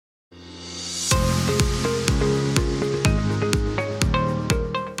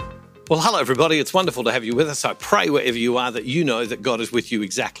Well, hello, everybody. It's wonderful to have you with us. I pray wherever you are that you know that God is with you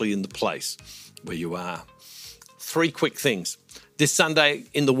exactly in the place where you are. 3 quick things. This Sunday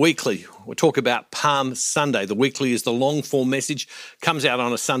in the weekly, we'll talk about Palm Sunday. The weekly is the long form message, comes out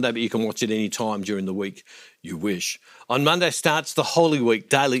on a Sunday, but you can watch it any time during the week you wish. On Monday starts the Holy Week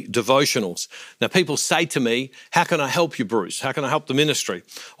daily devotionals. Now, people say to me, how can I help you, Bruce? How can I help the ministry?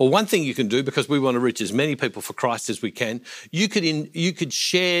 Well, one thing you can do, because we want to reach as many people for Christ as we can, you could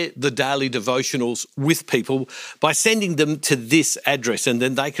share the daily devotionals with people by sending them to this address, and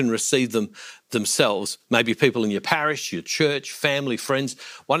then they can receive them themselves. Maybe people in your parish, your church, family, friends.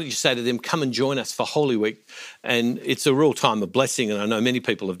 Why don't you say to them, come and join us for Holy Week? And it's a real time of blessing, and I know many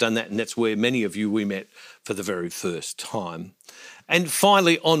people have done that, and that's where many of you we met for the very first time. And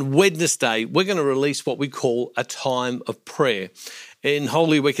finally, on Wednesday, we're going to release what we call a time of prayer. In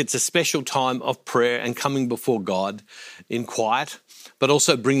Holy Week, it's a special time of prayer and coming before God in quiet, but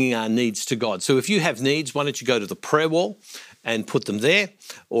also bringing our needs to God. So if you have needs, why don't you go to the prayer wall and put them there?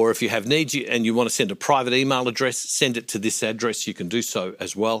 Or if you have needs and you want to send a private email address, send it to this address. You can do so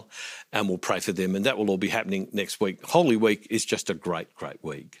as well, and we'll pray for them. And that will all be happening next week. Holy Week is just a great, great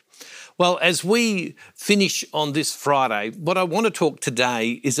week. Well, as we finish on this Friday, what I want to talk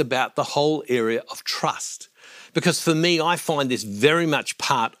today is about the whole area of trust. Because for me, I find this very much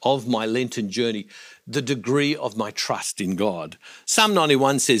part of my Lenten journey, the degree of my trust in God. Psalm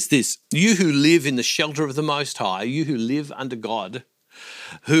 91 says this, "You who live in the shelter of the Most High, you who live under God,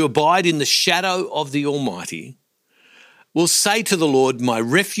 who abide in the shadow of the Almighty, will say to the Lord, my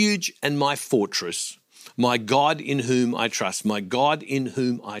refuge and my fortress, my God in whom I trust, my God in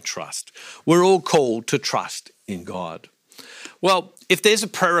whom I trust." We're all called to trust in God. Well, if there's a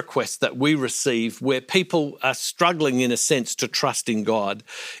prayer request that we receive where people are struggling in a sense to trust in God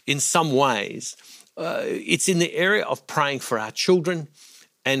in some ways, it's in the area of praying for our children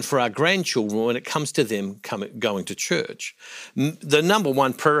and for our grandchildren when it comes to them going to church. The number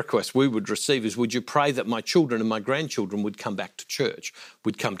one prayer request we would receive is, would you pray that my children and my grandchildren would come back to church,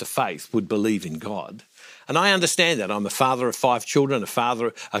 would come to faith, would believe in God? And I understand that. I'm a father of 5 children,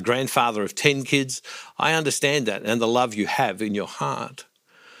 a grandfather of 10 kids. I understand that and the love you have in your heart.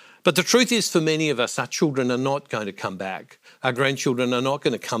 But the truth is, for many of us, our children are not going to come back. Our grandchildren are not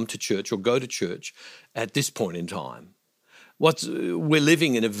going to come to church or go to church at this point in time. We're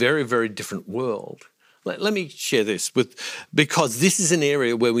living in a very, very different world. Let me share this because this is an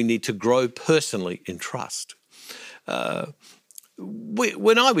area where we need to grow personally in trust.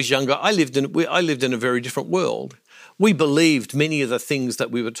 When I was younger, I lived in a very different world. We believed many of the things that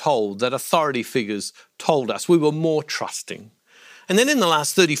we were told, that authority figures told us. We were more trusting. And then in the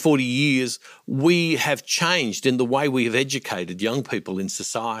last 30, 40 years, we have changed in the way we have educated young people in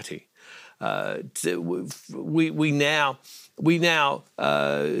society. We now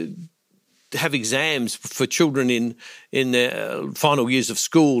have exams for children in their final years of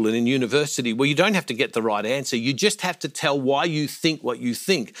school and in university where you don't have to get the right answer. You just have to tell why you think what you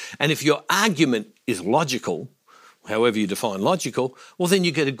think. And if your argument is logical, however you define logical, well, then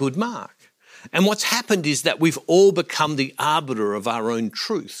you get a good mark. And what's happened is that we've all become the arbiter of our own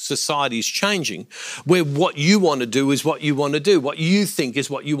truth. Society is changing, where what you want to do is what you want to do. What you think is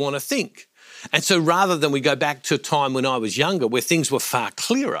what you want to think. And so rather than we go back to a time when I was younger where things were far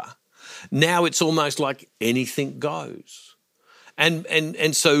clearer, now it's almost like anything goes.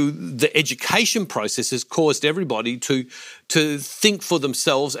 And so the education process has caused everybody to think for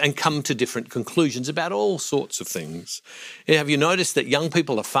themselves and come to different conclusions about all sorts of things. Have you noticed that young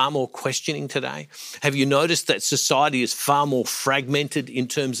people are far more questioning today? Have you noticed that society is far more fragmented in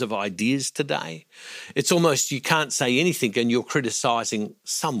terms of ideas today? It's almost you can't say anything and you're criticising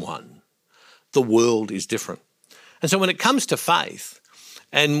someone. The world is different. And so when it comes to faith,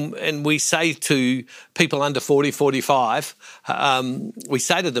 and we say to people under 40, 45, we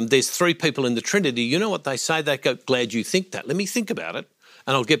say to them, there's 3 people in the Trinity. You know what they say? They go, glad you think that. Let me think about it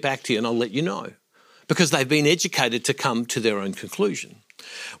and I'll get back to you and I'll let you know. Because they've been educated to come to their own conclusion.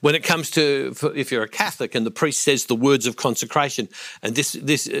 When it comes to, if you're a Catholic and the priest says the words of consecration and this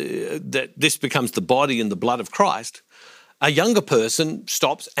becomes the body and the blood of Christ, a younger person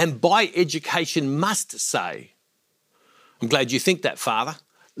stops and by education must say, I'm glad you think that, Father.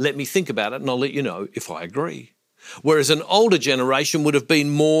 Let me think about it and I'll let you know if I agree. Whereas an older generation would have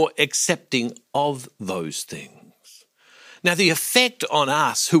been more accepting of those things. Now, the effect on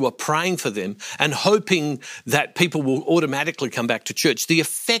us who are praying for them and hoping that people will automatically come back to church, the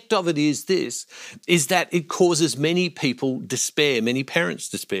effect of it is that it causes many people despair, many parents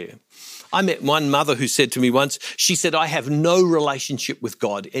despair. I met one mother who said to me once, she said, I have no relationship with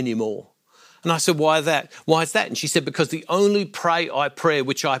God anymore. And I said, why that? Why is that? And she said, because the only prayer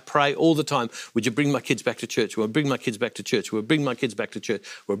which I pray all the time, would you bring my kids back to church? Will I bring my kids back to church? Will I bring my kids back to church?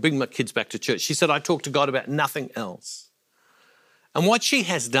 Will I bring my kids back to church? She said, I talk to God about nothing else. And what she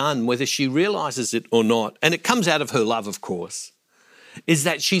has done, whether she realizes it or not, and it comes out of her love, of course, is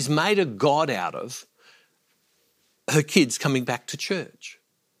that she's made a God out of her kids coming back to church.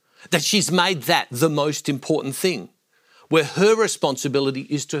 That she's made that the most important thing, where her responsibility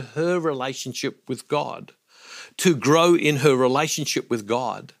is to her relationship with God, to grow in her relationship with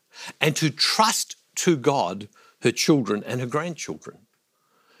God, and to trust to God her children and her grandchildren.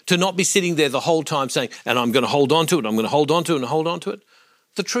 To not be sitting there the whole time saying, and I'm going to hold on to it, I'm going to hold on to it and hold on to it.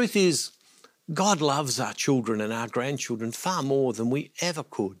 The truth is, God loves our children and our grandchildren far more than we ever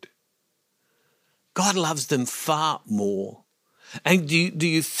could. God loves them far more. And do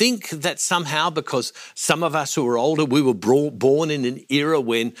you think that somehow, because some of us who are older, we were born in an era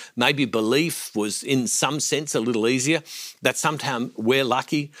when maybe belief was in some sense a little easier, that sometime we're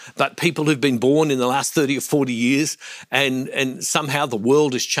lucky, but people who've been born in the last 30 or 40 years and somehow the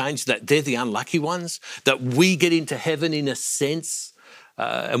world has changed, that they're the unlucky ones, that we get into heaven in a sense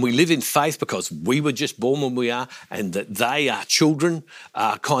and we live in faith because we were just born when we are, and that they, our children,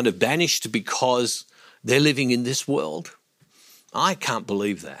 are kind of banished because they're living in this world? I can't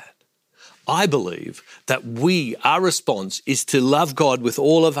believe that. I believe that our response is to love God with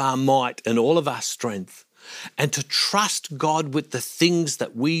all of our might and all of our strength, and to trust God with the things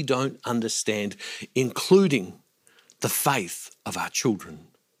that we don't understand, including the faith of our children.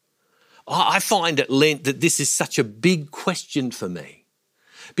 I find at Lent that this is such a big question for me,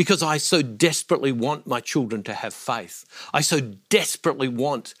 because I so desperately want my children to have faith. I so desperately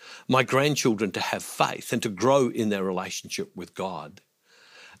want my grandchildren to have faith and to grow in their relationship with God,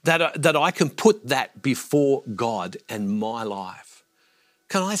 that I can put that before God and my life.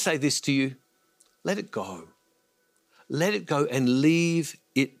 Can I say this to you? Let it go. Let it go and leave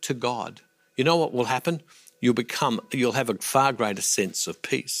it to God. You know what will happen? You'll have a far greater sense of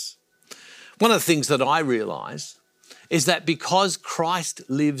peace. One of the things that I realise is that because Christ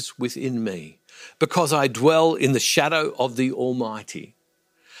lives within me, because I dwell in the shadow of the Almighty,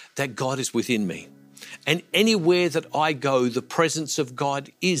 that God is within me. And anywhere that I go, the presence of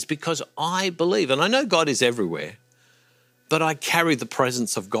God is, because I believe, and I know God is everywhere, but I carry the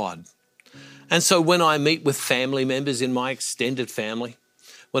presence of God. And so when I meet with family members in my extended family,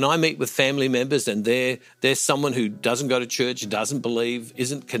 when I meet with family members and there's someone who doesn't go to church, doesn't believe,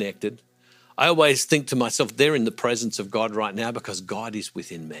 isn't connected, I always think to myself, they're in the presence of God right now because God is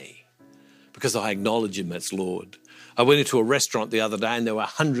within me, because I acknowledge Him as Lord. I went into a restaurant the other day and there were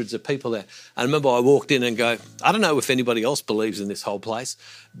hundreds of people there. I remember I walked in and go, I don't know if anybody else believes in this whole place,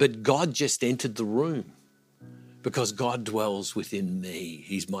 but God just entered the room because God dwells within me.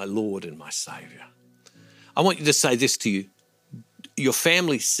 He's my Lord and my Saviour. I want you to say this to you. Your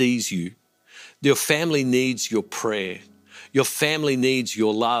family sees you. Your family needs your prayer. Your family needs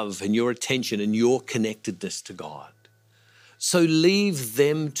your love and your attention and your connectedness to God. So leave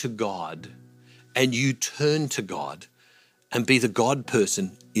them to God and you turn to God and be the God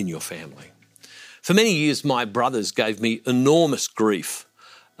person in your family. For many years, my brothers gave me enormous grief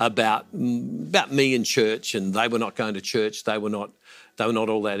about me in church, and they were not going to church. They were not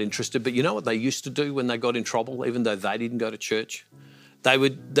all that interested. But you know what they used to do when they got in trouble, even though they didn't go to church?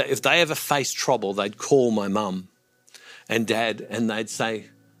 If they ever faced trouble, they'd call my mum and Dad, and they'd say,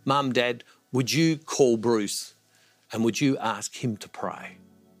 Mum, Dad, would you call Bruce and would you ask him to pray?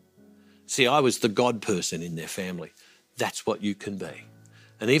 See, I was the God person in their family. That's what you can be.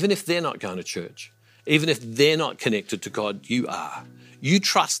 And even if they're not going to church, even if they're not connected to God, you are. You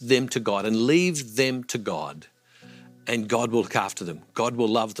trust them to God and leave them to God, and God will look after them. God will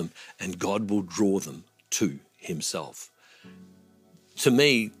love them, and God will draw them to Himself. To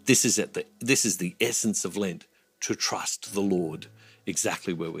me, this is the essence of Lent, to trust the Lord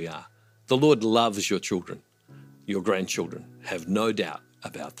exactly where we are. The Lord loves your children, your grandchildren. Have no doubt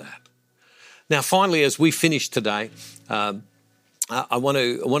about that. Now, finally, as we finish today, I want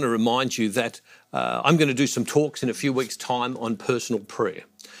to remind you that I'm going to do some talks in a few weeks' time on personal prayer.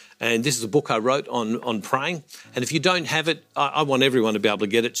 And this is a book I wrote on praying. And if you don't have it, I want everyone to be able to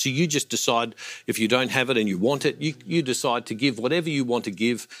get it. So you just decide, if you don't have it and you want it, you decide to give whatever you want to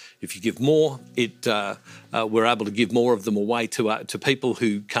give. If you give more, we're able to give more of them away to people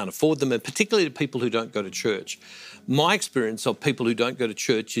who can't afford them, and particularly to people who don't go to church. My experience of people who don't go to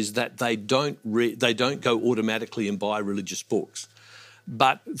church is that they don't go automatically and buy religious books.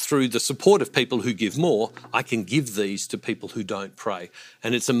 But through the support of people who give more, I can give these to people who don't pray.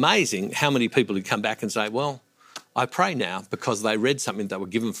 And it's amazing how many people who come back and say, well, I pray now because they read something they were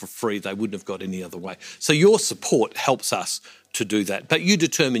given for free, they wouldn't have got any other way. So your support helps us to do that. But you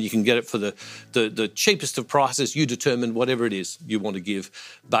determine, you can get it for the cheapest of prices. You determine whatever it is you want to give.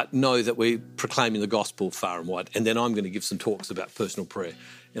 But know that we're proclaiming the gospel far and wide. And then I'm going to give some talks about personal prayer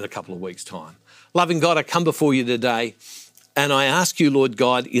in a couple of weeks' time. Loving God, I come before you today and I ask you, Lord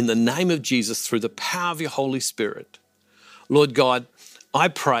God, in the name of Jesus, through the power of your Holy Spirit, Lord God, I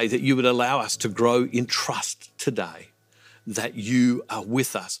pray that you would allow us to grow in trust today, that you are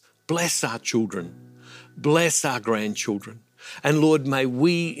with us. Bless our children. Bless our grandchildren. And Lord, may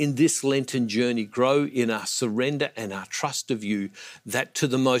we in this Lenten journey grow in our surrender and our trust of you, that to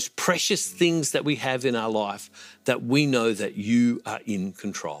the most precious things that we have in our life, that we know that you are in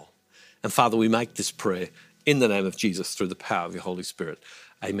control. And Father, we make this prayer in the name of Jesus through the power of your Holy Spirit.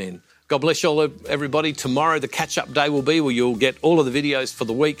 Amen. God bless you all, everybody. Tomorrow, the catch-up day will be where you'll get all of the videos for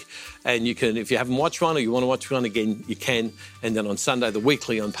the week. And you can, if you haven't watched one or you want to watch one again, you can. And then on Sunday, the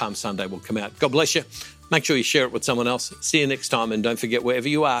weekly on Palm Sunday will come out. God bless you. Make sure you share it with someone else. See you next time. And don't forget, wherever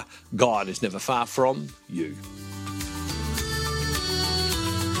you are, God is never far from you.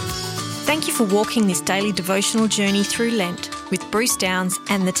 Thank you for walking this daily devotional journey through Lent with Bruce Downs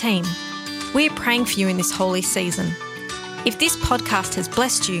and the team. We are praying for you in this holy season. If this podcast has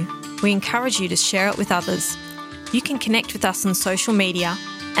blessed you, we encourage you to share it with others. You can connect with us on social media,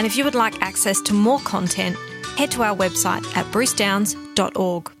 and if you would like access to more content, head to our website at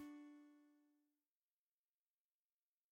brucedowns.org.